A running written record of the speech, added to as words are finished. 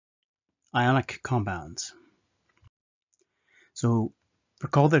Ionic compounds. So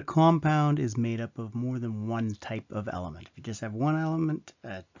recall that a compound is made up of more than one type of element. If you just have one element,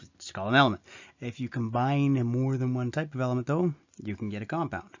 it's called an element. If you combine more than one type of element, though, you can get a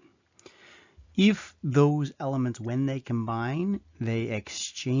compound. If those elements, when they combine, they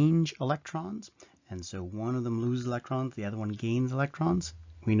exchange electrons, and so one of them loses electrons, the other one gains electrons,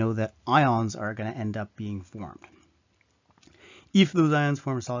 we know that ions are going to end up being formed. If those ions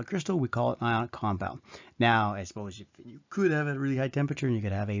form a solid crystal, we call it an ionic compound. Now, I suppose you could have a really high temperature and you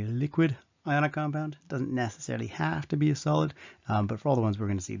could have a liquid ionic compound. It doesn't necessarily have to be a solid, but for all the ones we're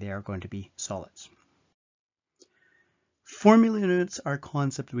going to see, they are going to be solids. Formula units are a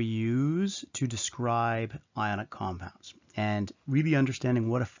concept we use to describe ionic compounds. And really understanding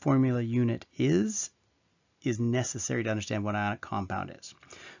what a formula unit is necessary to understand what an ionic compound is.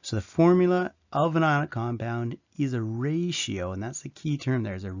 So the formula of an ionic compound is a ratio, and that's the key term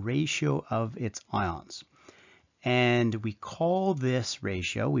there, is a ratio of its ions. And we call this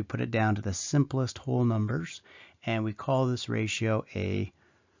ratio, we put it down to the simplest whole numbers, and we call this ratio a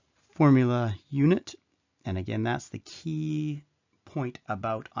formula unit. And again, that's the key point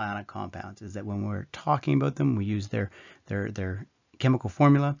about ionic compounds, is that when we're talking about them, we use their chemical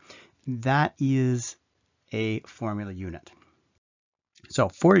formula. That is a formula unit. So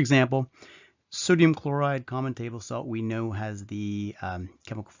for example, sodium chloride, common table salt, we know has the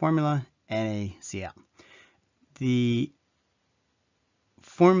chemical formula NaCl. The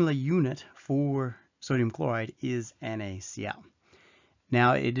formula unit for sodium chloride is NaCl.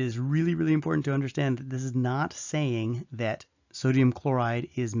 Now, it is really, really important to understand that this is not saying that sodium chloride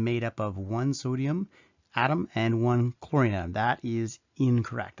is made up of one sodium atom and one chlorine atom. That is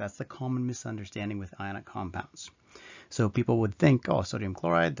incorrect. That's the common misunderstanding with ionic compounds. So people would think, oh, sodium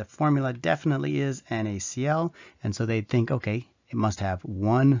chloride, the formula definitely is NaCl, and so they'd think, okay, it must have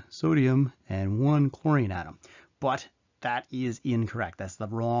one sodium and one chlorine atom. But that is incorrect. That's the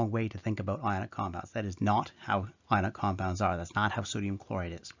wrong way to think about ionic compounds. That is not how ionic compounds are. That's not how sodium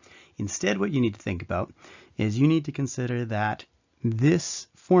chloride is. Instead, what you need to think about is you need to consider that this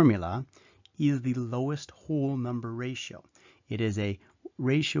formula is the lowest whole number ratio. It is a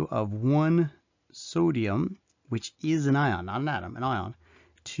ratio of one sodium, which is an ion, not an atom, an ion,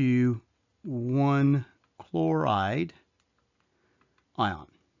 to one chloride ion.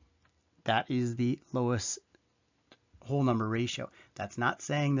 That is the lowest whole number ratio. That's not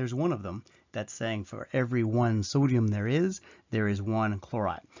saying there's one of them. That's saying for every one sodium there is one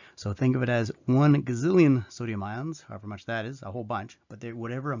chloride. So think of it as 1 gazillion sodium ions, however much that is, a whole bunch, but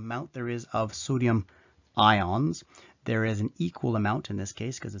whatever amount there is of sodium ions, there is an equal amount in this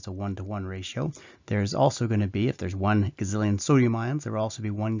case because it's a 1-to-1 ratio. There's also going to be, if there's 1 gazillion sodium ions, there will also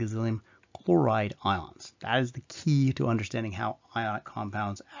be 1 gazillion chloride ions. That is the key to understanding how ionic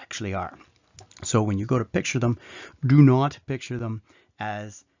compounds actually are. So when you go to picture them, do not picture them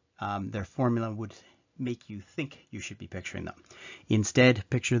as their formula would make you think you should be picturing them. Instead,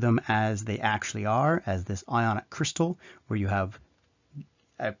 picture them as they actually are, as this ionic crystal, where you have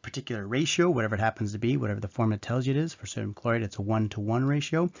a particular ratio, whatever it happens to be, whatever the formula tells you it is. For sodium chloride, it's a 1-to-1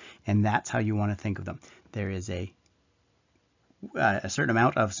 ratio, and that's how you want to think of them. There is a certain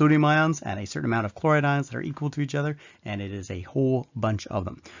amount of sodium ions and a certain amount of chloride ions that are equal to each other, and it is a whole bunch of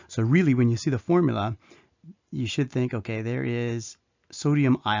them. So really, when you see the formula, you should think, okay, there is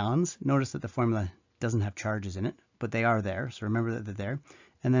sodium ions. Notice that the formula doesn't have charges in it, but they are there, so remember that they're there.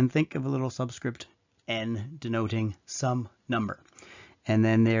 And then think of a little subscript n denoting some number. And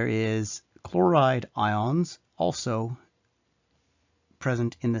then there is chloride ions also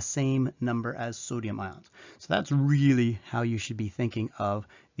present in the same number as sodium ions. So that's really how you should be thinking of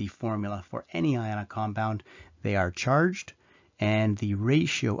the formula for any ionic compound. They are charged, and the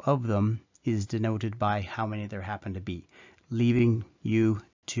ratio of them is denoted by how many there happen to be, leaving you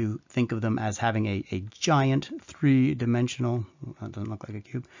to think of them as having a giant three-dimensional, that doesn't look like a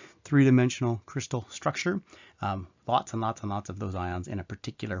cube, three-dimensional crystal structure, lots and lots and lots of those ions in a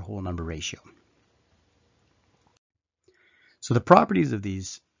particular whole number ratio. So the properties of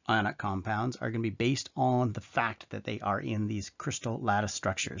these ionic compounds are going to be based on the fact that they are in these crystal lattice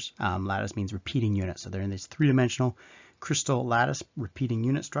structures. Lattice means repeating unit, so they're in this three-dimensional crystal lattice repeating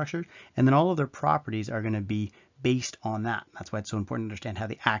unit structure, and then all of their properties are going to be based on that. That's why it's so important to understand how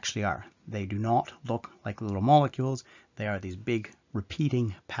they actually are. They do not look like little molecules. They are these big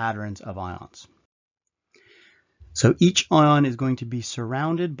repeating patterns of ions. So each ion is going to be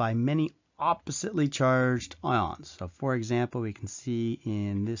surrounded by many oppositely charged ions. So for example, we can see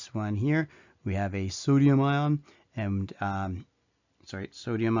in this one here, we have a sodium ion and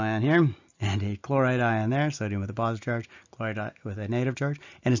sodium ion here, and a chloride ion there, sodium with a positive charge, chloride with a negative charge.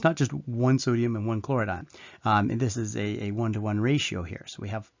 And it's not just one sodium and one chloride ion. And this is a 1-to-1 ratio here. So we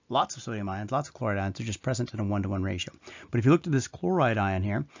have lots of sodium ions, lots of chloride ions. They're just present in a 1-to-1 ratio. But if you looked at this chloride ion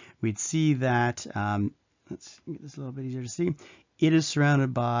here, we'd see that, let's get this a little bit easier to see, it is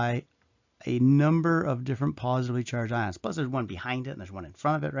surrounded by a number of different positively charged ions. Plus there's one behind it and there's one in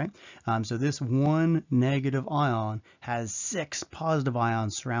front of it, right? So this one negative ion has 6 positive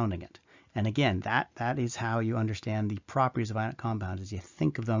ions surrounding it. And again, that is how you understand the properties of ionic compounds, is you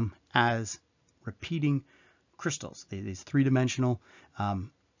think of them as repeating crystals, these three-dimensional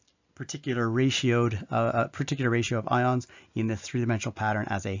particular ratio of ions in this three-dimensional pattern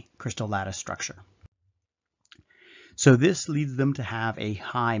as a crystal lattice structure. So this leads them to have a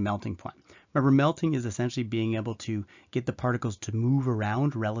high melting point. Remember, melting is essentially being able to get the particles to move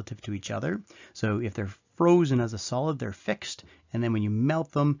around relative to each other. So if they're frozen as a solid, they're fixed, and then when you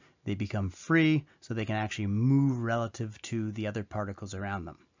melt them, they become free, so they can actually move relative to the other particles around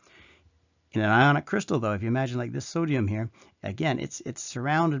them. In an ionic crystal, though, if you imagine like this sodium here, again, it's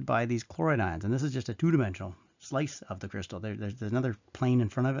surrounded by these chloride ions, and this is just a two-dimensional slice of the crystal. There's another plane in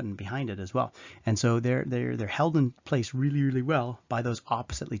front of it and behind it as well. And so they're held in place really, really well by those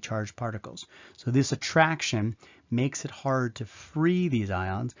oppositely charged particles. So this attraction makes it hard to free these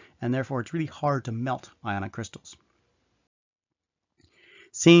ions, and therefore it's really hard to melt ionic crystals.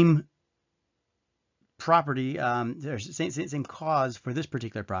 Same property, same cause for this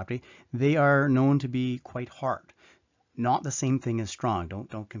particular property. They are known to be quite hard. Not the same thing as strong.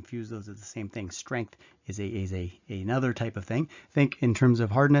 Don't confuse those as the same thing. Strength is another type of thing. Think in terms of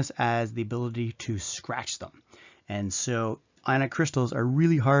hardness as the ability to scratch them. And so ionic crystals are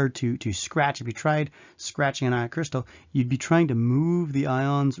really hard to scratch. If you tried scratching an ionic crystal, you'd be trying to move the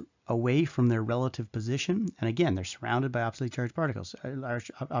ions away from their relative position. And again, they're surrounded by oppositely charged particles,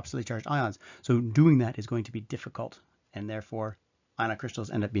 oppositely charged ions. So doing that is going to be difficult, and therefore ionic crystals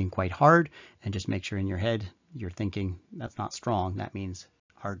end up being quite hard. And just make sure in your head you're thinking that's not strong, that means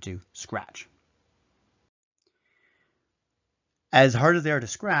hard to scratch. As hard as they are to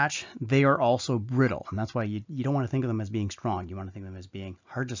scratch, they are also brittle, and that's why you don't want to think of them as being strong. You want to think of them as being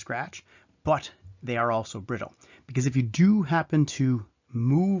hard to scratch, but they are also brittle. Because if you do happen to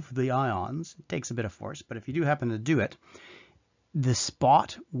move the ions, it takes a bit of force, but if you do happen to do it, the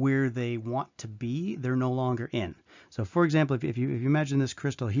spot where they want to be, they're no longer in. So for example, if you imagine this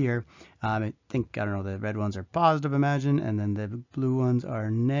crystal here, I think, I don't know, the red ones are positive, imagine, and then the blue ones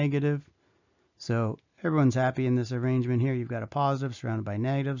are negative. So everyone's happy in this arrangement here. You've got a positive surrounded by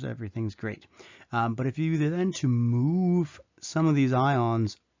negatives, everything's great. But if you then to move some of these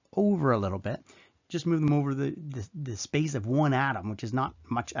ions over a little bit, just move them over the space of one atom, which is not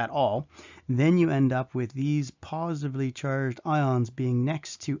much at all, then you end up with these positively charged ions being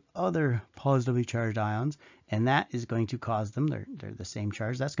next to other positively charged ions, and that is going to cause them, they're the same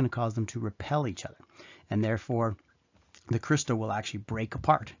charge, that's going to cause them to repel each other, and therefore the crystal will actually break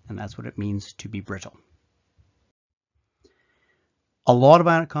apart, and that's what it means to be brittle. A lot of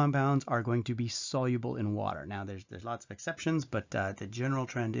ionic compounds are going to be soluble in water. Now there's lots of exceptions, but the general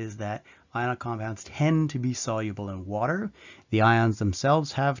trend is that ionic compounds tend to be soluble in water. The ions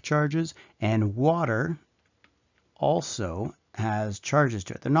themselves have charges, and water also has charges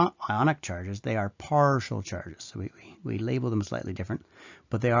to it. They're not ionic charges, they are partial charges. So we label them slightly different,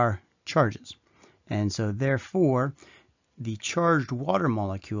 but they are charges. And so therefore, the charged water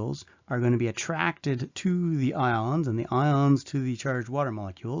molecules are going to be attracted to the ions, and the ions to the charged water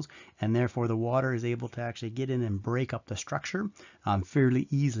molecules, and therefore the water is able to actually get in and break up the structure fairly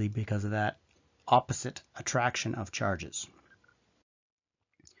easily because of that opposite attraction of charges.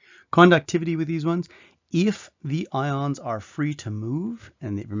 Conductivity with these ones, if the ions are free to move,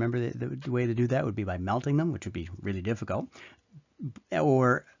 and remember the way to do that would be by melting them, which would be really difficult,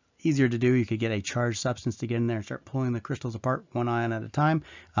 or easier to do, you could get a charged substance to get in there and start pulling the crystals apart one ion at a time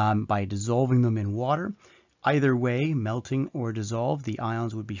by dissolving them in water. Either way, melting or dissolve, the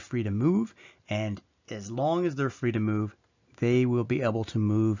ions would be free to move, and as long as they're free to move, they will be able to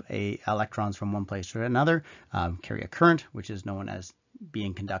move electrons from one place to another, carry a current, which is known as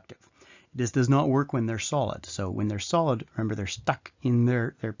being conductive. This does not work when they're solid. So when they're solid, remember, they're stuck in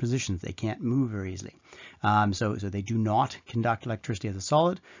their positions. They can't move very easily. So they do not conduct electricity as a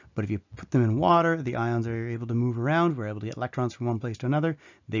solid, but if you put them in water, the ions are able to move around. We're able to get electrons from one place to another.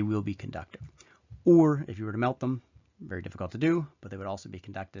 They will be conductive. Or if you were to melt them, very difficult to do, but they would also be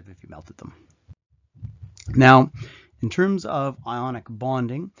conductive if you melted them. Now, in terms of ionic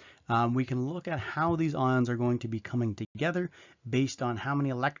bonding, we can look at how these ions are going to be coming together based on how many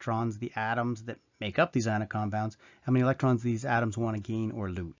electrons the atoms that make up these ionic compounds, how many electrons these atoms want to gain or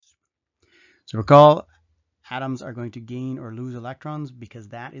lose. So recall, atoms are going to gain or lose electrons because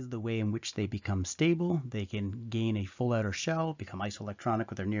that is the way in which they become stable. They can gain a full outer shell, become isoelectronic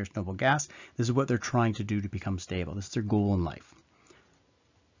with their nearest noble gas. This is what they're trying to do to become stable. This is their goal in life.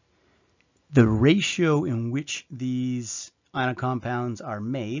 The ratio in which these ionic compounds are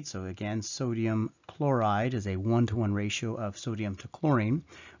made, so again, sodium chloride is a 1-to-1 ratio of sodium to chlorine.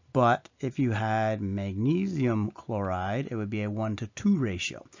 But if you had magnesium chloride, it would be a 1-to-2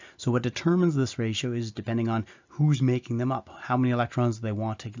 ratio. So what determines this ratio is depending on who's making them up, how many electrons they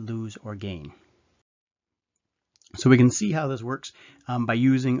want to lose or gain. So we can see how this works by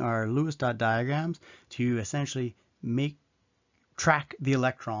using our Lewis dot diagrams to essentially track the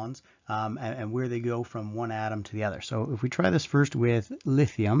electrons and where they go from one atom to the other. So if we try this first with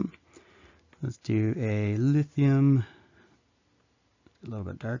lithium, let's do a lithium. A little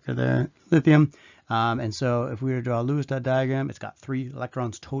bit darker there, lithium. And so if we were to draw a Lewis dot diagram, it's got 3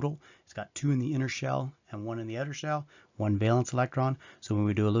 electrons total. It's got 2 in the inner shell and 1 in the outer shell, 1 valence electron. So when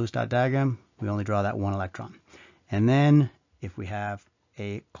we do a Lewis dot diagram, we only draw that 1 electron. And then if we have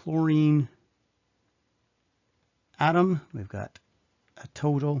a chlorine atom, we've got a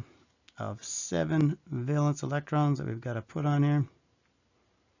total of 7 valence electrons that we've got to put on here.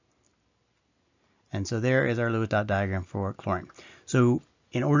 And so there is our Lewis dot diagram for chlorine. So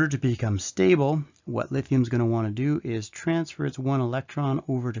in order to become stable, what lithium is going to want to do is transfer its 1 electron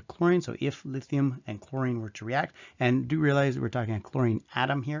over to chlorine. So if lithium and chlorine were to react, and do realize that we're talking a chlorine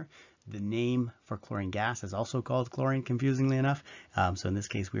atom here, the name for chlorine gas is also called chlorine, confusingly enough. So in this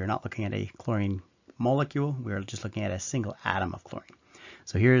case, we are not looking at a chlorine molecule. We're just looking at a single atom of chlorine.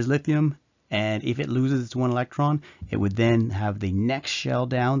 So here is lithium. And if it loses its 1 electron, it would then have the next shell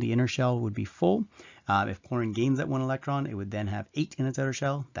down. The inner shell would be full. If chlorine gains that 1 electron, it would then have 8 in its outer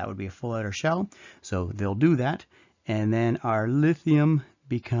shell. That would be a full outer shell. So they'll do that. And then our lithium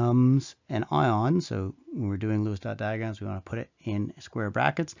becomes an ion. So when we're doing Lewis dot diagrams, we want to put it in square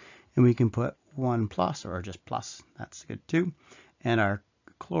brackets. And we can put 1 plus or just plus. That's good too. And our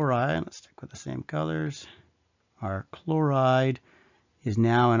chloride, let's stick with the same colors. Our chloride is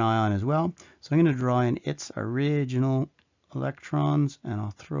now an ion as well. So I'm going to draw in its original electrons, and I'll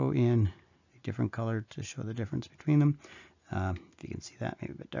throw in a different color to show the difference between them. If you can see that,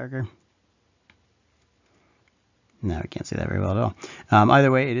 maybe a bit darker. No, we can't see that very well at all. Either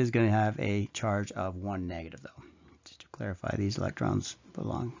way, it is going to have a charge of 1 negative though. Just to clarify, these electrons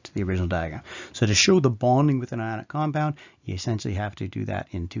belong to the original diagram. So to show the bonding with an ionic compound, you essentially have to do that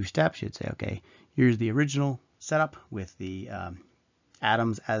in 2 steps. You'd say, okay, here's the original setup with the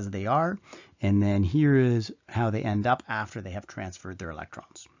atoms as they are, and then here is how they end up after they have transferred their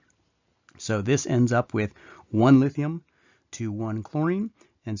electrons. So this ends up with 1 lithium to 1 chlorine,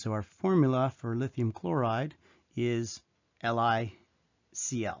 and so our formula for lithium chloride is LiCl,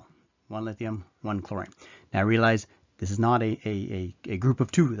 1 lithium, 1 chlorine. Now realize this is not a group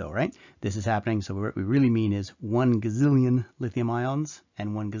of 2 though, right? This is happening, so what we really mean is 1 gazillion lithium ions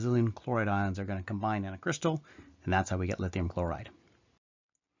and 1 gazillion chloride ions are going to combine in a crystal, and that's how we get lithium chloride.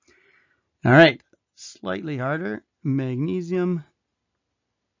 All right, slightly harder. Magnesium,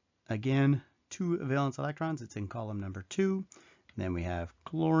 again, 2 valence electrons. It's in column number 2. Then we have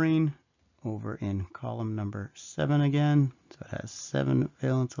chlorine over in column number 7 again. So it has 7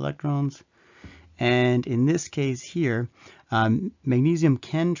 valence electrons. And in this case here, magnesium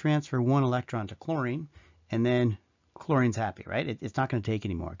can transfer 1 electron to chlorine, and then chlorine's happy, right? It's not going to take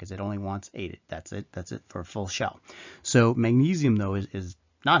anymore because it only wants 8. That's it for a full shell. So magnesium, though, is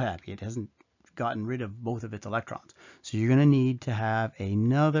not happy. It hasn't gotten rid of both of its electrons. So you're going to need to have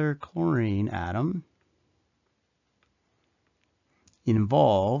another chlorine atom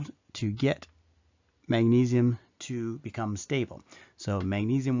involved to get magnesium to become stable. So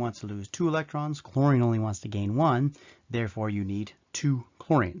magnesium wants to lose 2 electrons, chlorine only wants to gain 1, therefore you need 2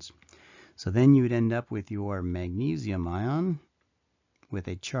 chlorines. So then you would end up with your magnesium ion with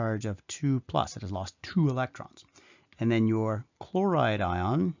a charge of 2 plus. It has lost 2 electrons. And then your chloride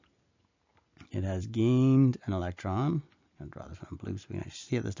ion, it has gained an electron. I'll draw this one blue so we can actually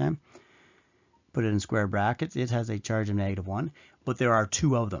see it this time. Put it in square brackets. It has a charge of -1, but there are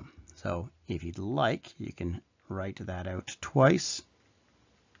 2 of them. So if you'd like, you can write that out twice.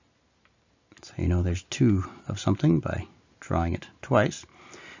 So you know there's 2 of something by drawing it twice.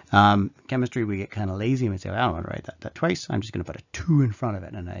 Chemistry, we get kind of lazy and we say, well, I don't want to write that twice. I'm just going to put a 2 in front of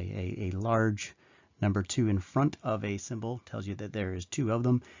it, and a large number 2 in front of a symbol tells you that there is 2 of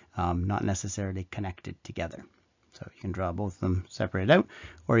them, not necessarily connected together. So you can draw both of them separated out,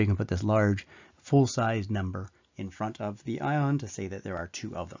 or you can put this large full-size number in front of the ion to say that there are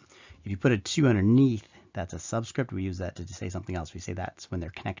 2 of them. If you put a 2 underneath, that's a subscript. We use that to say something else. We say that's when they're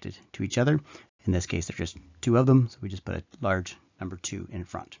connected to each other. In this case, there's just two of them, so we just put a large number 2 in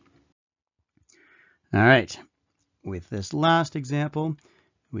front. All right, with this last example,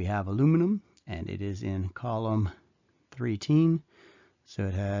 we have aluminum, and it is in column 13. So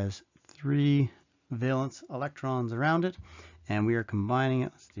it has 3 valence electrons around it, and we are combining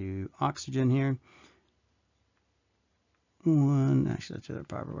it. Let's do oxygen here. 1, actually let's do the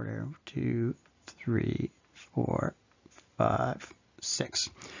proper order. 2, 3, 4, 5, 6.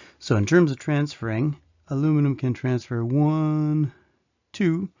 So in terms of transferring, aluminum can transfer 1,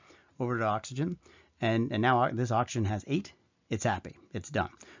 2 over to oxygen, and now this oxygen has 8. It's happy. It's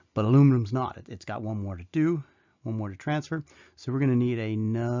done. But aluminum's not. It's got 1 more to do, 1 more to transfer. So we're going to need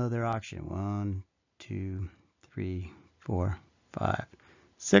another oxygen. 1, 2, 3, 4, 5,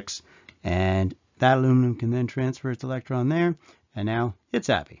 6. And that aluminum can then transfer its electron there. And now it's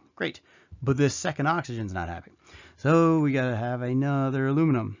happy. Great. But this second oxygen's not happy. So we got to have another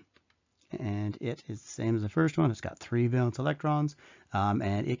aluminum. And it is the same as the first one. It's got 3 valence electrons.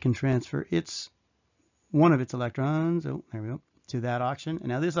 And it can transfer one of its electrons, oh, there we go, to that oxygen. And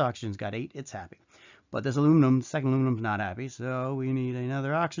now this oxygen's got 8. It's happy. But this aluminum, second aluminum's not happy. So we need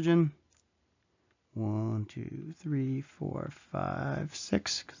another oxygen. 1, 2, 3, 4, 5,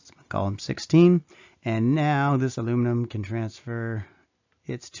 6, because it's column 16. And now this aluminum can transfer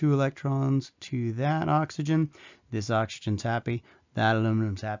its 2 electrons to that oxygen. This oxygen's happy. That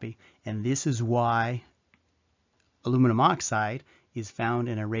aluminum's happy. And this is why aluminum oxide is found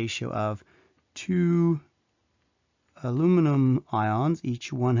in a ratio of 2 aluminum ions.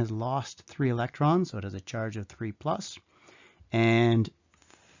 Each one has lost 3 electrons, so it has a charge of 3+. And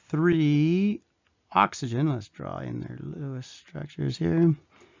 3 oxygen, let's draw in their Lewis structures here.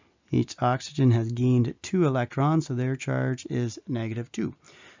 Each oxygen has gained 2 electrons, so their charge is -2.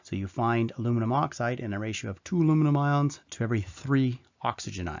 So you find aluminum oxide in a ratio of 2 aluminum ions to every 3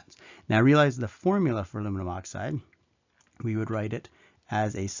 oxygen ions. Now realize the formula for aluminum oxide, we would write it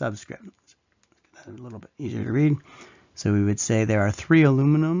as a subscript. Let's get that a little bit easier to read. So we would say there are 3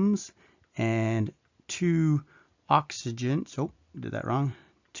 aluminums and 2 oxygens. Oh, did that wrong.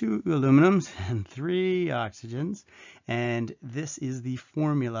 2 aluminums and 3 oxygens, and this is the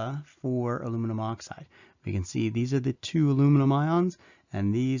formula for aluminum oxide. We can see these are the 2 aluminum ions,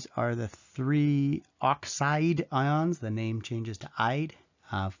 and these are the 3 oxide ions. The name changes to "ide"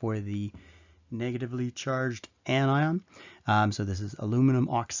 for the negatively charged anion. So this is aluminum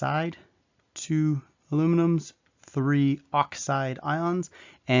oxide, 2 aluminums, 3 oxide ions,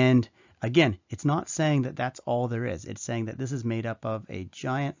 and again, it's not saying that that's all there is. It's saying that this is made up of a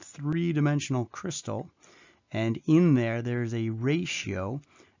giant 3-dimensional crystal, and in there's a ratio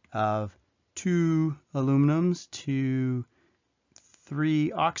of 2 aluminums to 3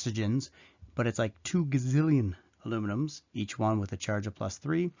 oxygens, but it's like 2 gazillion aluminums, each one with a charge of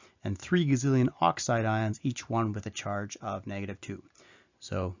 +3, and 3 gazillion oxide ions, each one with a charge of -2.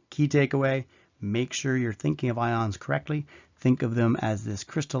 So key takeaway, make sure you're thinking of ions correctly. Think of them as this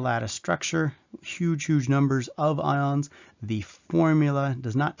crystal lattice structure, huge numbers of ions. The formula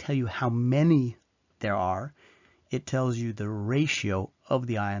does not tell you how many there are. It tells you the ratio of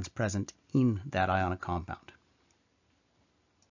the ions present in that ionic compound.